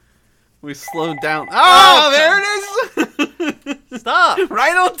We slowed down. Oh, there it is. Stop.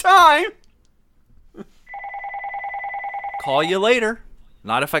 Right on time. Call you later.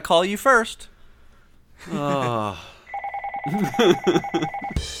 Not if I call you first. Oh.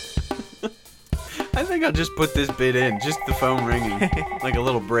 I think I'll just put this bit in, just the phone ringing, like a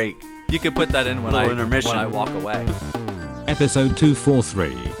little break. You could put that in when I walk away. Episode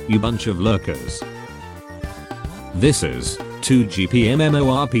 243, you bunch of lurkers. This is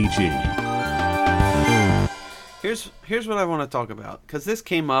 2GPMMORPG. Here's what I want to talk about, because this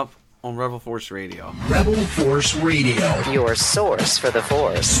came up on Rebel Force Radio. Rebel Force Radio. Your source for the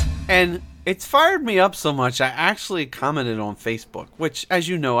Force. And it's fired me up so much, I actually commented on Facebook, which, as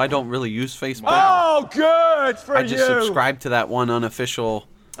you know, I don't really use Facebook. Oh, good for you. I just subscribe to that one unofficial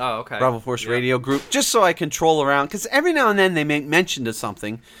Rebel Force Radio group, just so I can troll around, because every now and then they make mention to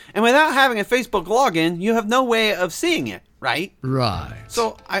something, and without having a Facebook login, you have no way of seeing it, right? Right.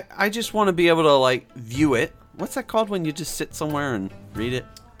 So I just want to be able to, like, view it. What's that called when you just sit somewhere and read it?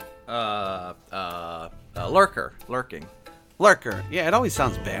 Lurking. Lurker. Yeah, it always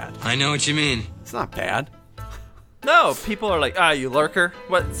sounds bad. I know what you mean. It's not bad. No, people are like, you lurker.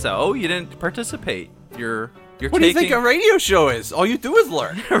 What? So you didn't participate. You're What do you think a radio show is? All you do is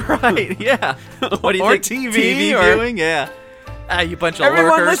lurk. Right? Yeah. What do you Or think? TV or- viewing? Yeah. You bunch of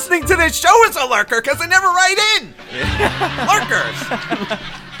Everyone lurkers. listening to this show is a lurker because they never write in. Lurkers.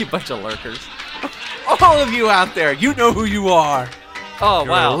 You bunch of lurkers. All of you out there, you know who you are. Oh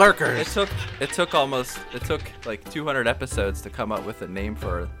You're wow, lurkers. It took like 200 episodes to come up with a name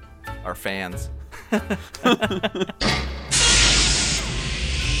for our fans.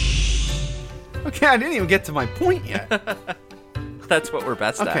 Okay, I didn't even get to my point yet. That's what we're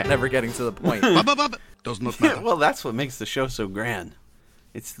best Okay. at, never getting to the point. Does not Yeah, matter. well, that's what makes the show so grand.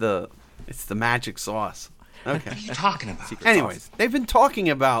 It's the magic sauce. Okay. What are you talking about? Anyways, they've been talking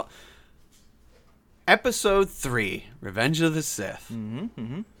about Episode 3, Revenge of the Sith.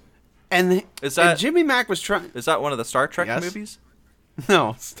 And Is that- and Jimmy Mack was trying... Is that one of the Star Trek Yes. movies?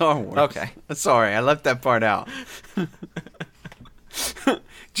 No, Star Wars. Okay. Sorry, I left that part out.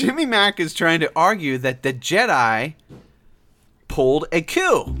 Jimmy Mack is trying to argue that the Jedi pulled a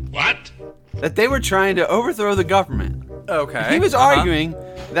coup. What? That they were trying to overthrow the government. Okay. He was arguing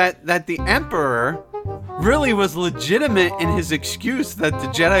that the Emperor really was legitimate in his excuse that the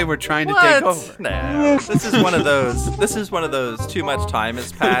Jedi were trying to take over. No. This is one of those. This is one of those. Too much time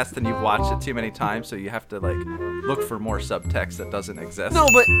has passed, and you've watched it too many times, so you have to like look for more subtext that doesn't exist. No,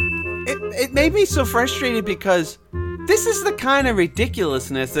 but it made me so frustrated because this is the kind of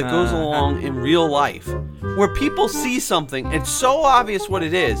ridiculousness that goes along in real life, where people see something, it's so obvious what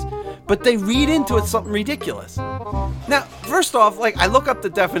it is, but they read into it something ridiculous. Now, first off, like, I look up the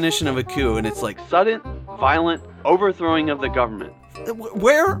definition of a coup, and it's like sudden, violent overthrowing of the government.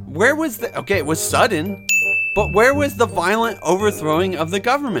 Where was the... Okay, it was sudden, but where was the violent overthrowing of the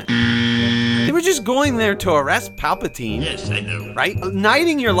government? They were just going there to arrest Palpatine. Yes, I know. Right?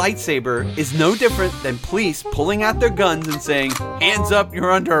 Igniting your lightsaber is no different than police pulling out their guns and saying, "Hands up,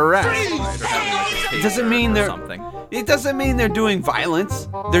 you're under arrest." It doesn't mean they're something. It doesn't mean they're doing violence.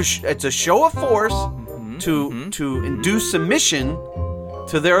 It's a show of force to induce submission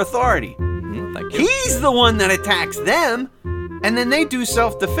to their authority. Thank you. He's the one that attacks them, and then they do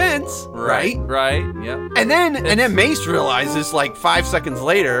self-defense, right? Right. Yeah. And then Mace realizes like 5 seconds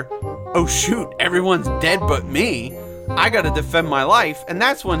later, oh shoot, everyone's dead but me. I gotta defend my life, and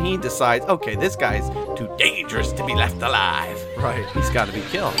that's when he decides, okay, this guy's too dangerous to be left alive. Right. He's gotta be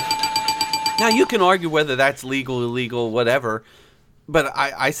killed. Now you can argue whether that's legal, illegal, whatever, but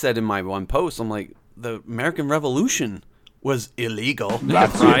I said in my one post, I'm like, the American Revolution was illegal.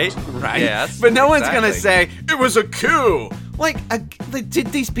 That's right. Right? Yes. But no one's gonna exactly. say, it was a coup. Like, did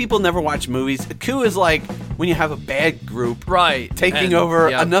these people never watch movies? A coup is like when you have a bad group Right. taking And- over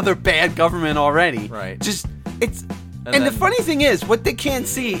yeah. another bad government already. Right. Just, it's... And the then- funny thing is, what they can't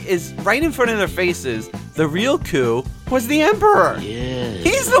see is right in front of their faces, the real coup was the Emperor. Yeah.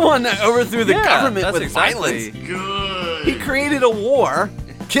 He's the one that overthrew the Yeah, government that's with exactly. violence. Good. He created a war,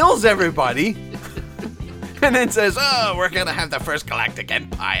 kills everybody, and then says, oh, we're going to have the first galactic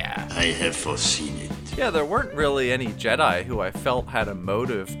empire. I have foreseen it. Yeah, there weren't really any Jedi who I felt had a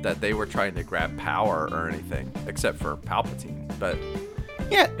motive that they were trying to grab power or anything, except for Palpatine. But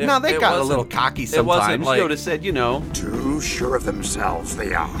Yeah, no, they it got a wasn't- little cocky it wasn't sometimes. like- Yoda said, you know, Too sure of themselves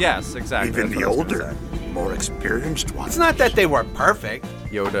they are. yes, exactly. Even that's the what I was gonna older, more experienced ones. it's not that they were perfect. say.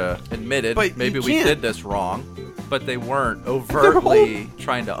 Yoda admitted But maybe you we can't- did this wrong, but they weren't overtly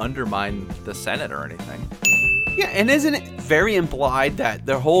trying to undermine the Senate or anything. Yeah, and isn't it very implied that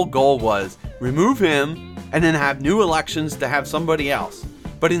their whole goal was remove him and then have new elections to have somebody else?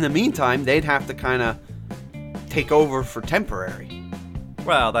 But in the meantime, they'd have to kind of take over for temporary.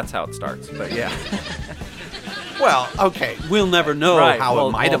 Well, that's how it starts, but yeah. Well, okay, we'll never know how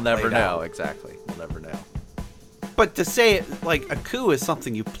it might have never played know. out. Exactly. We'll never know. But to say it like a coup is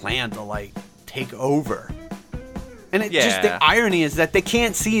something you plan to like take over. And it just the irony is that they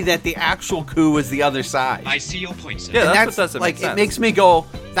can't see that the actual coup is the other side. I see your point, sir. Yeah, And that's what doesn't like make sense. it makes me go,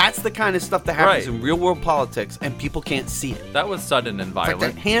 that's the kind of stuff that happens Right. in real world politics and people can't see it. That was sudden and It's like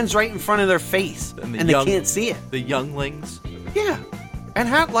violent. that hand's right in front of their face And and, the young- they can't see it. The younglings. Yeah. And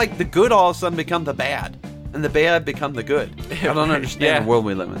how like the good all of a sudden become the bad and the bad become the good. I don't understand Yeah. the world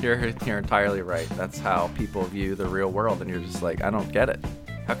we live in. You're entirely right. That's how people view the real world, and you're just like, I don't get it.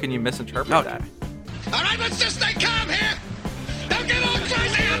 How can you misinterpret No. that? All right, let's just stay calm here. Don't get all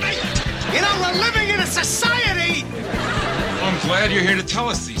crazy on me. You know, we're living in a society. I'm glad you're here to tell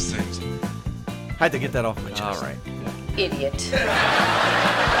us these things. Had to get that off my chest. All right. Idiot.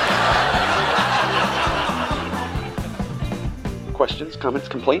 Questions, comments,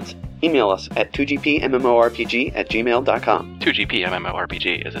 complaints? Email us at 2gpmmorpg@gmail.com. 2GP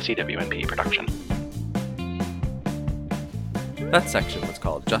MMORPG is a CWNP production. That section was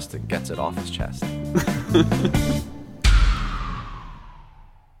called Justin Gets It Off His Chest.